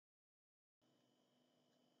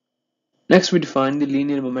Next, we define the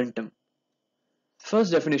linear momentum.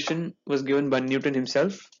 First definition was given by Newton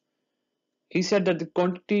himself. He said that the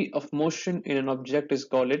quantity of motion in an object is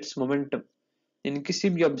called its momentum. यानी किसी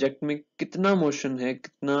भी object में कितना motion है,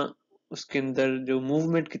 कितना उसके अंदर जो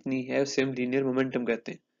मूवमेंट कितनी है, उसे हम लीनियर मोमेंटम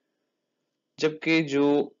कहते हैं. जबकि जो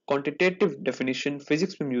क्वांटिटेटिव डेफिनेशन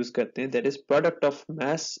फिजिक्स में यूज करते हैं, that is product of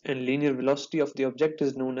mass and linear velocity of the object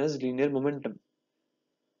is known as linear momentum.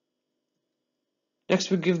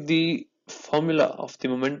 Next we give the formula of the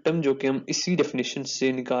momentum, जो कि हम इसी डेफिनेशन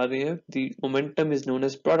से निकाल रहे हैं. The momentum is known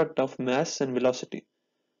as product of mass and velocity.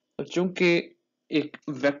 और चूंकि एक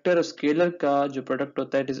वेक्टर और स्केलर का जो प्रोडक्ट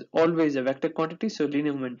होता है, it is always a vector quantity, so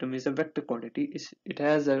linear momentum is a vector quantity. It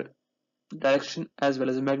has a direction as well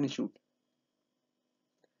as a magnitude.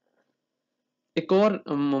 एक और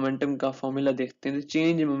मोमेंटम का फॉर्मूला देखते हैं.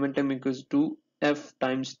 Change in momentum equals to F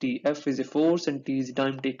times T. F is a force and T is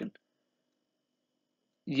time taken.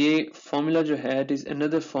 ये formula जो है, it is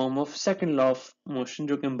another form of second law of motion,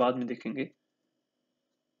 जो कि हम बाद में देखेंगे.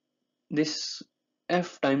 This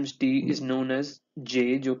F times T is known as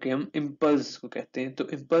जे, जो कि हम इम्पल्स को कहते हैं. तो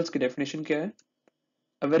इम्पल्स की डेफिनेशन क्या है?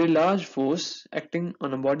 A very large force acting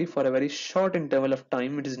on a body for a very short interval of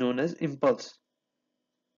time, it is known as impulse.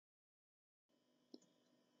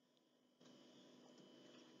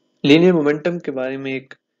 Linear momentum के बारे में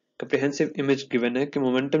एक comprehensive image given है कि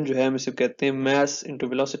मोमेंटम जो है हम इसे कहते हैं mass into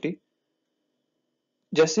velocity.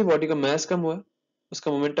 जैसे बॉडी का mass कम हुआ,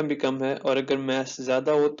 उसका मोमेंटम भी कम है, और अगर mass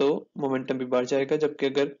ज्यादा हो तो मोमेंटम भी बढ़ जाएगा. जबकि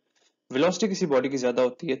अगर वेलोसिटी किसी बॉडी की ज्यादा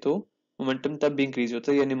होती है तो मोमेंटम तब भी इंक्रीज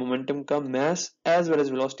होता है. यानी मोमेंटम का mass as well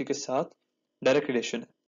as velocity के साथ डायरेक्ट रिलेशन है.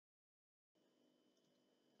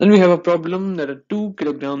 Then we have a problem that a 2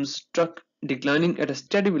 kilograms truck declining at a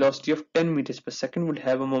steady velocity of 10 meters per second would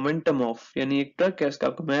have a momentum of, यानी एक truck है, उसका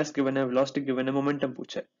आपको mass given है, velocity given है, momentum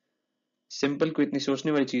पूछा है. सिंपल, कोई इतनी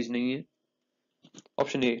सोचने वाली चीज नहीं है.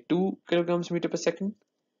 Option A 2 kilograms meter per second,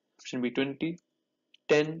 option B 20,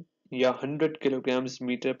 10 या 100 kilograms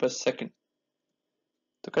meter per second.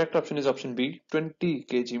 तो correct option is option B 20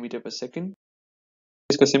 kg meter per second.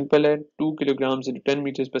 इसका सिंपल है, 2 kilograms into 10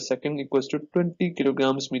 meters per second equals to 20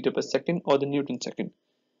 kilograms meter per second or the Newton second.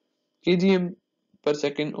 kgm per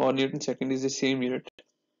second और Newton second is the same unit,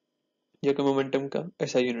 जो कि momentum का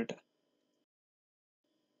ऐसा unit है.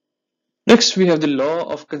 Next we have the law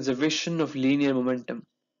of conservation of linear momentum.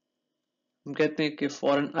 हम कहते हैं कि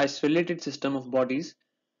for an isolated system of bodies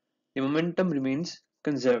the momentum remains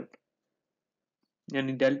conserved.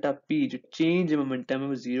 यानी डेल्टा पी, जो चेंज इन मोमेंटम है,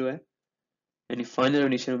 वो जीरो है. यानी फाइनल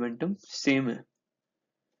इनिशियल मोमेंटम सेम है.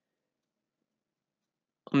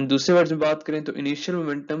 हम दूसरे वर्ड में बात करें तो initial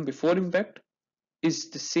momentum before impact is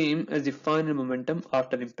the same as the final momentum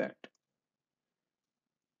after impact.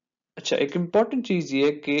 अच्छा, एक इंपॉर्टेंट चीज ये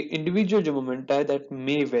है कि इंडिविजुअल जो मोमेंट है दैट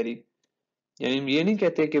मे वेरी. यानी हम ये नहीं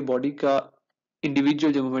कहते कि बॉडी का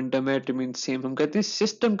इंडिविजुअल जो मोमेंटम है इट रिमेन सेम. हम कहते हैं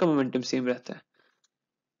सिस्टम का मोमेंटम सेम रहता है.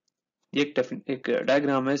 ये एक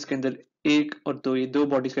डायग्राम है, इसके अंदर एक और दो, ये दो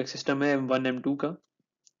बॉडीज का एक सिस्टम है M1 M2 का.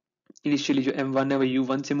 इनिशियली जो M1 है वो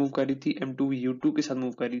U1 से मूव कर रही थी, M2 U2 के साथ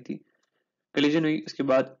मूव कर रही थी. कलिजन हुई, उसके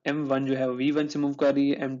बाद M1 जो है वो V1 से मूव कर रही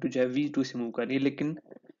है, M2 जो है V2 से मूव कर रही है, लेकिन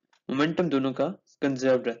मोमेंटम दोनों का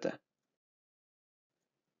कंजर्व रहता है.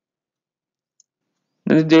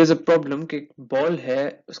 There is a problem कि बॉल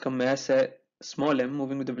है, उसका mass है small m,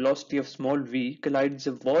 moving with the velocity of small v, collides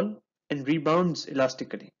a wall and rebounds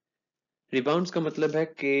elastically. Rebounds का मतलब है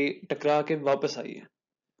कि टकरा के वापस आई है.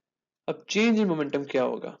 अब चेंज इन मोमेंटम क्या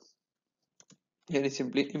होगा, यानी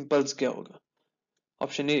सिंपली इंपल्स क्या होगा?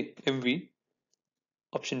 Option A mv,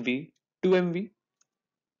 option B 2mv,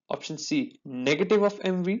 option C negative of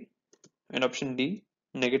mv and option D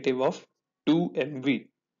negative of 2mv.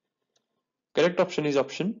 Correct option is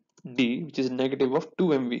option D, which is negative of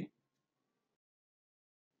 2mv.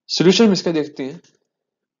 Solution में इसका देखते हैं.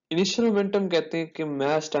 Initial momentum कहते हैं कि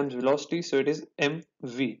mass times velocity, so it is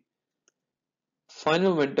mv. Final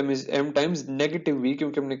momentum is m times negative v,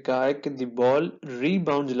 क्योंकि हमने कहा है कि द बॉल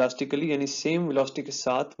rebounds elastically, यानी सेम वेलोसिटी के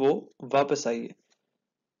साथ वो वापस आई है.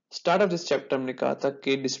 स्टार्ट ऑफ दिस चैप्टर हमने कहा था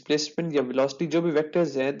कि डिस्प्लेसमेंट या वेलोसिटी जो भी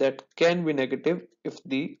वेक्टर्स है that can be negative if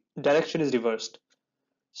the direction is reversed.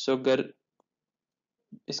 सो अगर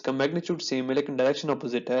इसका मैग्नीट्यूड सेम है लेकिन डायरेक्शन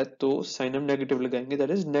ऑपोजिट है तो साइन हम नेगेटिव लगाएंगे,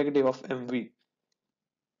 that is negative of mv.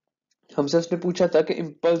 हमसे उसने पूछा था कि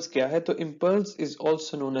इम्पल्स क्या है, तो impulse is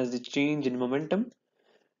also known as the change in momentum.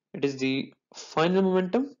 It is the final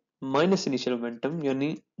momentum minus initial momentum,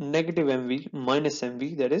 यानी negative mv minus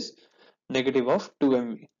mv, that is negative of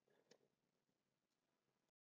 2mv.